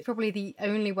think, is probably the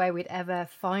only way we'd ever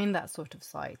find that sort of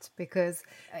site, because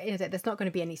there's not going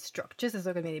to be any structures, there's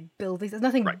not going to be any buildings, there's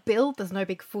nothing built, there's no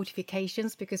big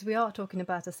fortifications, because we are talking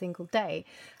about a single day.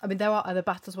 I mean, there are other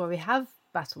battles where we have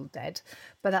battled dead,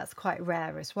 but that's quite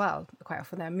rare as well. Quite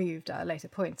often they're moved at later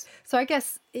points. So I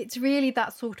guess it's really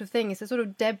that sort of thing. It's a sort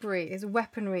of debris, it's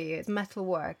weaponry, it's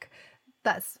metalwork.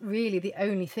 That's really the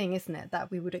only thing, isn't it,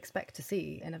 that we would expect to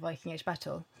see in a Viking Age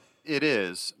battle. It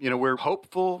is. We're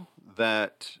hopeful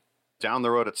that down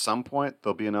the road at some point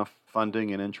there'll be enough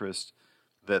funding and interest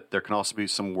that there can also be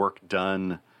some work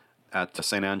done at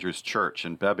St. Andrew's Church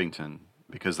in Bebington,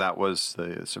 because that was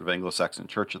the sort of Anglo-Saxon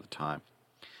church at the time.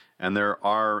 And there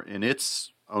are, in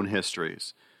its own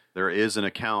histories, there is an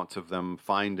account of them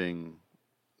finding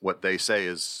what they say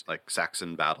is like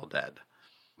Saxon battle dead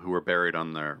who were buried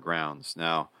on their grounds.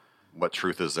 Now, what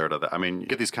truth is there to that? I mean, you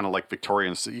get these kind of like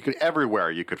Victorians, everywhere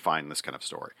you could find this kind of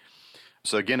story.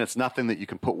 So again, it's nothing that you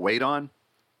can put weight on,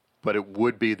 but it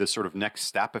would be the sort of next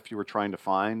step if you were trying to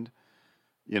find,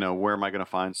 where am I going to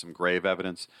find some grave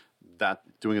evidence? That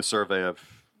doing a survey of,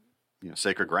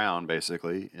 sacred ground,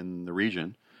 basically, in the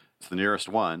region, it's the nearest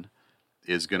one,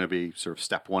 is going to be sort of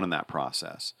step one in that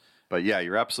process. But yeah,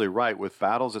 you're absolutely right. With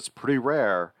battles, it's pretty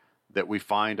rare that we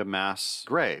find a mass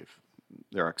grave.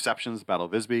 There are exceptions, the Battle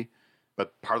of Visby,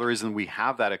 but part of the reason we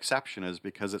have that exception is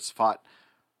because it's fought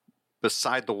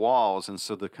beside the walls, and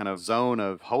so the kind of zone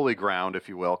of holy ground, if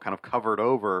you will, kind of covered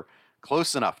over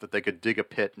close enough that they could dig a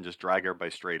pit and just drag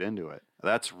everybody straight into it.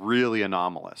 That's really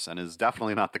anomalous and is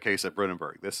definitely not the case at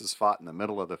Brunanburh. This is fought in the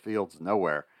middle of the fields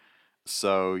nowhere.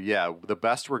 So yeah, the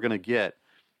best we're going to get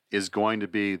is going to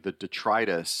be the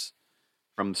detritus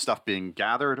from stuff being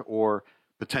gathered, or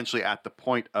potentially at the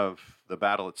point of the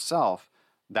battle itself,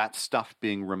 that stuff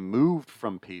being removed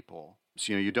from people.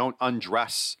 So, you don't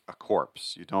undress a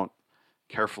corpse. You don't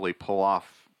carefully pull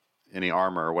off any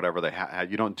armor or whatever they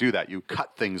had. You don't do that. You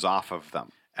cut things off of them.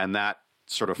 And that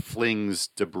sort of flings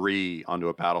debris onto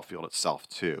a battlefield itself,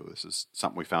 too. This is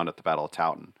something we found at the Battle of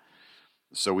Towton.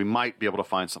 So we might be able to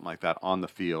find something like that on the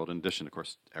field, in addition, of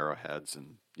course, arrowheads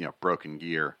and, broken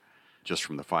gear just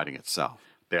from the fighting itself.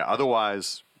 Yeah,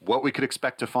 otherwise, what we could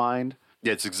expect to find,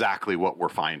 it's exactly what we're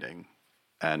finding.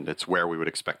 And it's where we would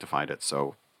expect to find it.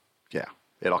 So, yeah,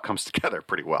 it all comes together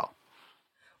pretty well.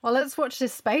 Well, let's watch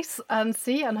this space and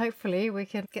see, and hopefully we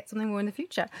can get something more in the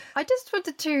future. I just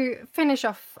wanted to finish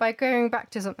off by going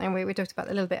back to something we talked about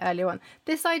a little bit earlier on.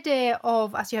 This idea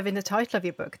of, as you have in the title of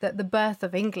your book, that the birth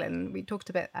of England, we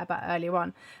talked a bit about earlier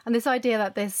on, and this idea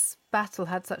that this battle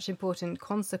had such important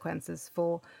consequences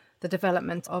for the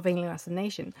development of England as a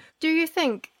nation. Do you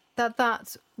think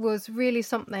that was really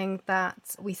something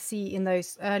that we see in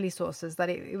those early sources, that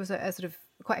it was a sort of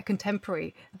quite a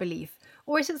contemporary belief?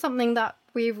 Or is it something that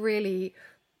we've really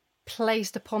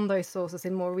placed upon those sources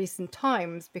in more recent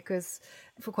times? Because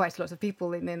for quite a lot of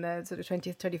people in the sort of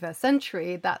 20th, 21st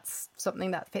century, that's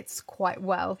something that fits quite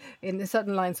well in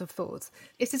certain lines of thought.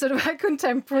 Is it sort of a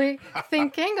contemporary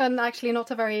thinking and actually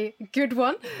not a very good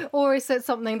one? Or is it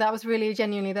something that was really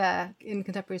genuinely there in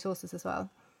contemporary sources as well?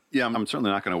 Yeah, I'm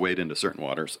certainly not going to wade into certain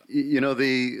waters.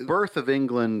 The birth of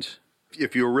England,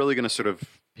 if you were really going to sort of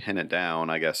pin it down,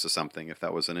 I guess, to something, if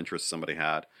that was an interest somebody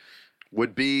had,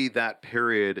 would be that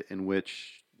period in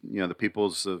which, the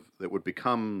peoples that would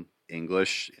become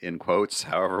English, in quotes,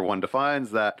 however one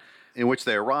defines that, in which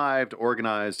they arrived,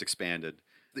 organized, expanded.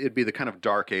 It'd be the kind of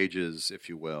dark ages, if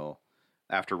you will,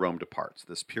 after Rome departs,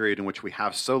 this period in which we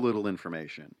have so little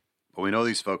information. But we know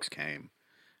these folks came.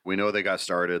 We know they got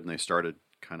started, and they started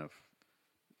kind of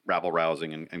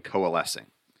rabble-rousing and coalescing.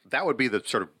 That would be the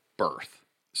sort of birth.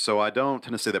 So I don't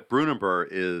tend to say that Brunanburh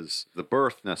is the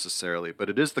birth necessarily, but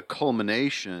it is the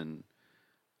culmination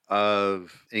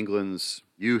of England's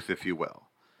youth, if you will.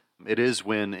 It is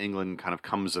when England kind of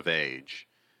comes of age.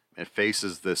 It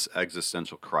faces this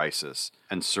existential crisis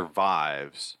and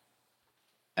survives,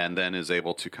 and then is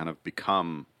able to kind of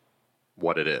become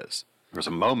what it is. There's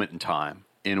a moment in time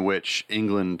in which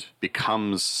England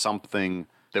becomes something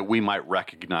that we might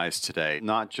recognize today,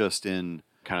 not just in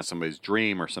kind of somebody's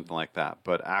dream or something like that,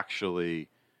 but actually,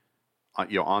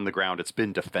 on the ground, it's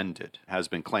been defended, has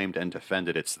been claimed and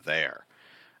defended. It's there.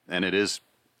 And it is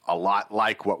a lot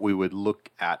like what we would look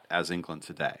at as England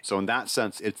today. So in that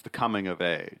sense, it's the coming of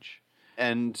age.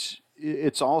 And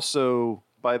it's also,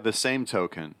 by the same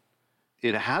token,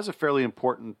 it has a fairly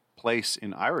important place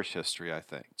in Irish history, I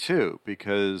think, too,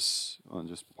 because,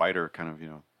 just wider kind of,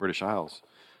 British Isles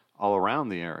all around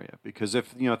the area. Because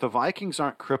if the Vikings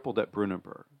aren't crippled at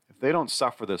Brunanburh, if they don't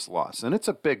suffer this loss, and it's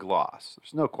a big loss,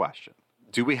 there's no question.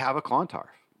 Do we have a Clontarf?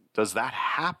 Does that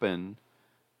happen?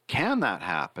 Can that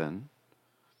happen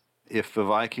if the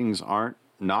Vikings aren't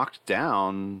knocked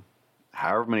down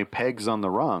however many pegs on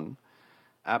the rung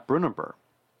at Brunanburh?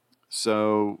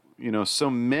 So, so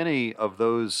many of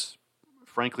those,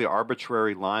 frankly,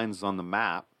 arbitrary lines on the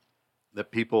map that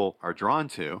people are drawn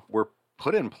to were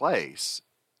put in place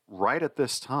right at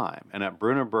this time. And at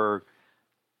Brunanburh,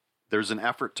 there's an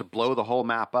effort to blow the whole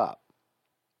map up,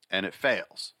 and it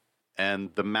fails. And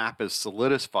the map is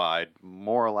solidified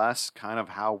more or less kind of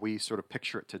how we sort of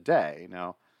picture it today.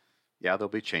 Now, yeah, there'll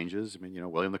be changes. I mean,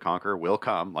 William the Conqueror will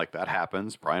come, like that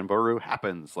happens. Brian Boru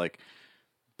happens,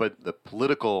 but the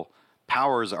political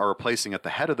powers are replacing at the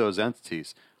head of those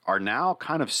entities are now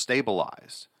kind of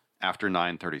stabilized after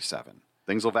 937.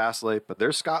 Things will vacillate, but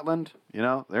there's Scotland,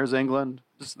 there's England,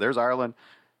 there's Ireland.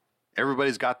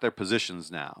 Everybody's got their positions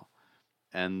now.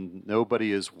 And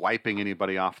nobody is wiping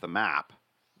anybody off the map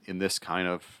in this kind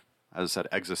of, as I said,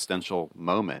 existential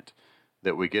moment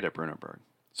that we get at Brunanburh.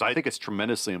 So I think it's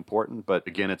tremendously important, but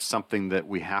again, it's something that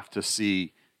we have to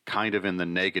see kind of in the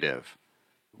negative.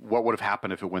 What would have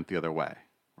happened if it went the other way,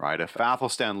 right? If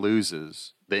Athelstan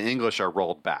loses, the English are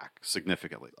rolled back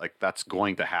significantly. That's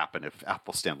going to happen if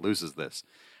Athelstan loses this.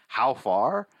 How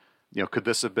far? Could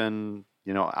this have been,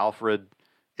 Alfred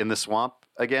in the swamp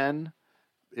again?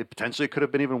 it potentially could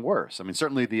have been even worse. I mean,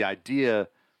 certainly the idea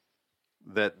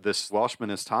that this Welshman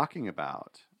is talking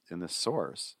about in this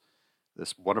source,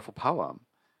 this wonderful poem,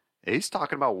 he's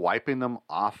talking about wiping them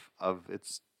off of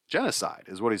its genocide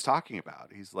is what he's talking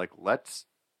about. He's like, let's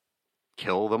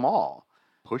kill them all,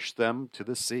 push them to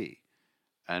the sea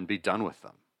and be done with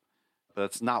them. But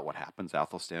that's not what happens.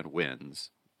 Athelstan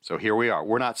wins. So here we are.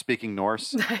 We're not speaking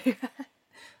Norse.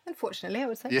 Unfortunately, I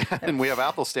would say. Yeah, and we have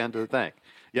Athelstan to thank.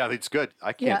 Yeah, it's good.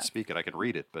 I can't speak it. I can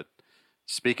read it, but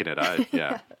speaking it,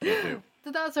 can't do.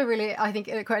 So that's a really, I think,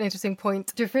 quite an interesting point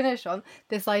to finish on,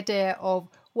 this idea of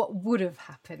what would have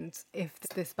happened if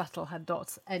this battle had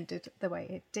not ended the way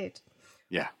it did.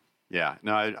 Yeah.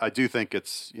 No, I do think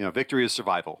it's, victory is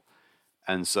survival.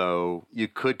 And so you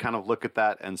could kind of look at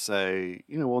that and say,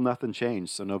 well, nothing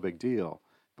changed, so no big deal.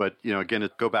 But, again,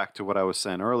 to go back to what I was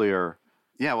saying earlier,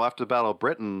 after the Battle of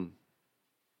Britain,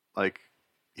 like,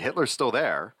 Hitler's still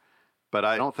there, but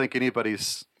I don't think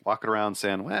anybody's walking around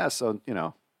saying,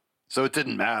 so it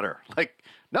didn't matter. Like,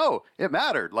 no, it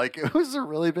mattered. Like, it was a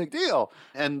really big deal.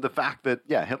 And the fact that,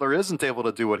 Hitler isn't able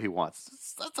to do what he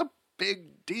wants, that's a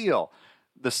big deal.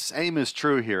 The same is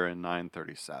true here in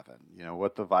 937.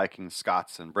 What the Vikings,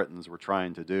 Scots, and Britons were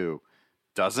trying to do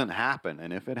doesn't happen.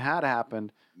 And if it had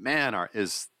happened,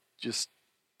 is just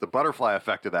the butterfly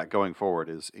effect of that going forward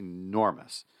is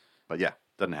enormous. But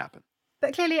doesn't happen.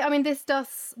 But clearly, this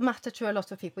does matter to a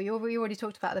lot of people. You already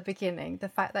talked about at the beginning, the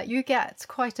fact that you get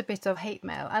quite a bit of hate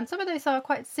mail. And some of those are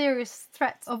quite serious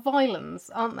threats of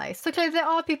violence, aren't they? So clearly there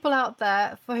are people out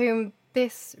there for whom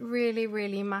this really,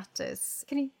 really matters.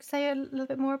 Can you say a little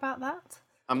bit more about that?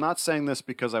 I'm not saying this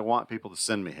because I want people to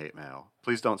send me hate mail.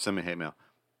 Please don't send me hate mail.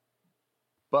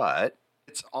 But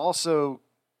it's also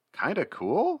kind of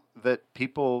cool that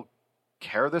people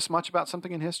care this much about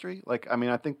something in history. Like,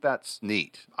 I think that's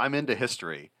neat. I'm into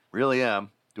history. Really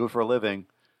am. Do it for a living.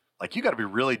 Like, you got to be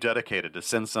really dedicated to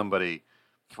send somebody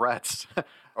threats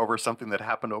over something that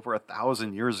happened over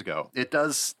 1,000 years ago. It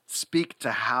does speak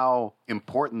to how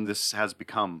important this has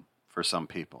become for some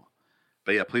people.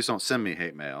 But please don't send me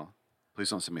hate mail. Please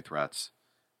don't send me threats.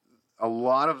 A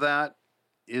lot of that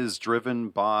is driven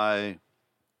by,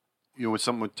 what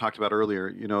someone talked about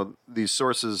earlier, these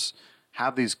sources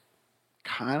have these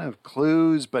kind of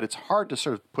clues, but it's hard to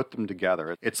sort of put them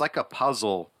together. It's like a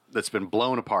puzzle that's been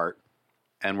blown apart,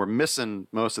 and we're missing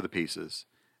most of the pieces.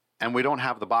 And we don't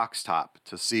have the box top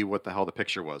to see what the hell the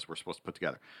picture was we're supposed to put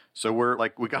together. So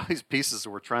we got these pieces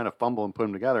and we're trying to fumble and put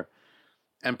them together.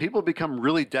 And people become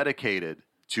really dedicated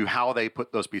to how they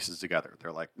put those pieces together.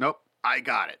 They're like, nope, I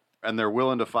got it. And they're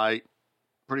willing to fight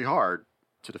pretty hard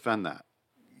to defend that.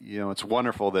 It's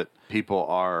wonderful that people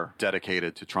are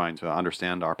dedicated to trying to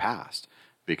understand our past,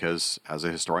 because as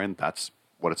a historian, that's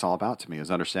what it's all about to me, is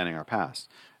understanding our past.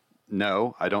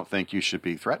 No, I don't think you should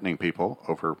be threatening people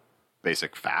over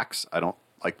basic facts.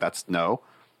 That's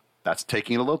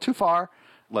taking it a little too far.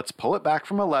 Let's pull it back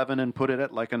from 11 and put it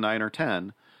at like a 9 or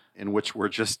 10, in which we're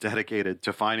just dedicated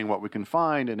to finding what we can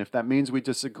find. And if that means we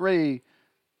disagree,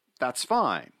 that's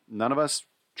fine. None of us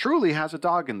truly has a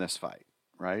dog in this fight,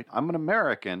 right? I'm an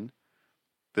American.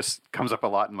 This comes up a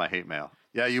lot in my hate mail.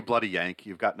 Yeah, you bloody Yank.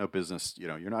 You've got no business.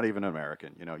 You're not even an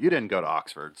American. You didn't go to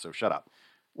Oxford, so shut up.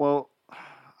 Well,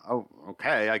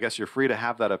 okay, I guess you're free to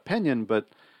have that opinion, but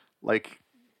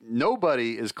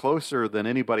nobody is closer than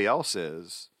anybody else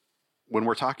is when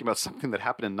we're talking about something that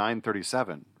happened in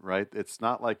 937, right? It's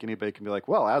not like anybody can be like,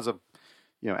 well, as a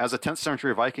 10th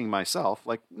century Viking myself,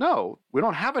 no, we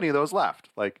don't have any of those left.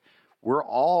 We're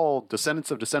all descendants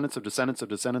of descendants of descendants of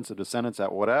descendants of descendants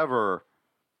at whatever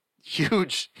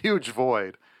huge, huge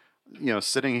void,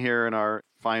 sitting here in our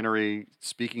finery,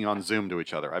 speaking on Zoom to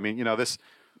each other.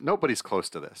 Nobody's close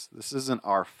to this. This isn't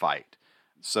our fight.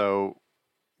 So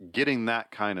getting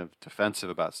that kind of defensive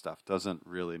about stuff doesn't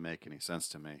really make any sense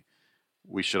to me.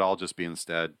 We should all just be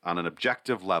instead on an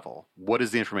objective level. What is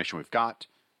the information we've got?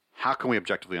 How can we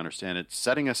objectively understand it?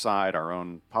 Setting aside our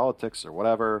own politics or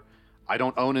whatever. I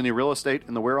don't own any real estate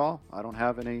in the Wirral. I don't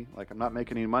have any, I'm not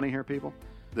making any money here, people.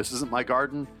 This isn't my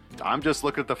garden. I'm just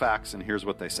looking at the facts and here's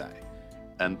what they say.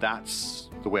 And that's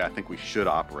the way I think we should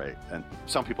operate. And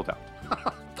some people don't.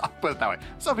 I'll put it that way.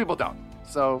 Some people don't.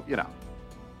 So,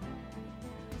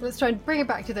 Let's try and bring it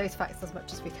back to those facts as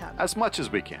much as we can. As much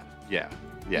as we can. Yeah,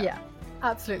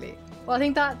 absolutely. Well, I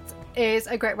think that is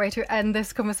a great way to end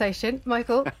this conversation.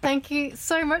 Michael, thank you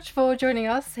so much for joining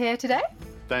us here today.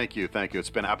 Thank you. It's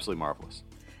been absolutely marvelous.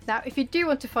 Now, if you do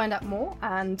want to find out more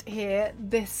and hear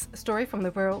this story from the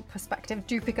rural perspective,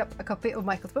 do pick up a copy of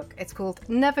Michael's book. It's called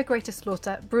Never Greater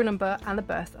Slaughter, Brunanburh and the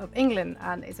Birth of England,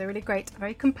 and it's a really great,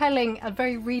 very compelling and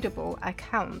very readable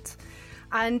account.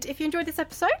 And if you enjoyed this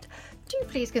episode, do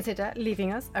please consider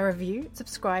leaving us a review.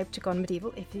 Subscribe to Gone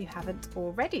Medieval if you haven't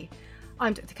already.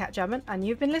 I'm Dr. Kat Jarman, and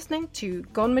you've been listening to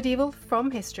Gone Medieval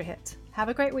from History Hit. Have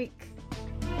a great week.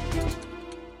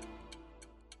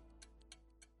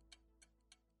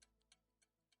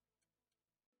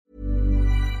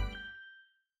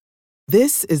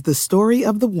 This is the story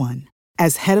of the one.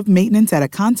 As head of maintenance at a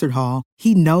concert hall,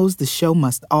 he knows the show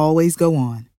must always go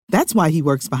on. That's why he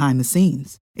works behind the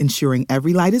scenes, ensuring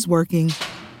every light is working,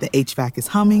 the HVAC is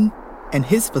humming, and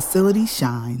his facility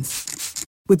shines.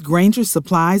 With Grainger's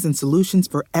supplies and solutions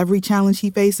for every challenge he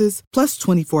faces, plus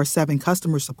 24/7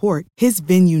 customer support, his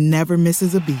venue never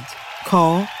misses a beat.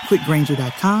 Call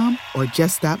quickgrainger.com or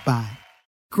just stop by.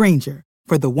 Grainger,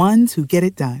 for the ones who get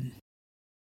it done.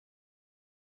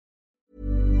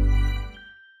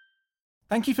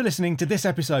 Thank you for listening to this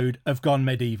episode of Gone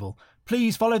Medieval.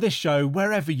 Please follow this show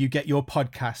wherever you get your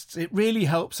podcasts. It really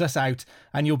helps us out,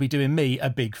 and you'll be doing me a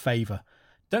big favour.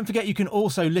 Don't forget you can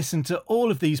also listen to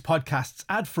all of these podcasts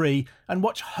ad-free and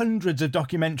watch hundreds of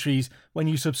documentaries when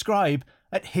you subscribe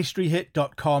at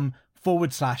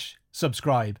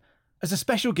historyhit.com/subscribe. As a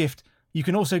special gift, you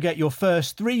can also get your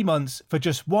first 3 months for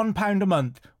just £1 a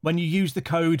month when you use the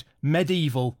code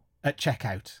MEDIEVAL at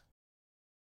checkout.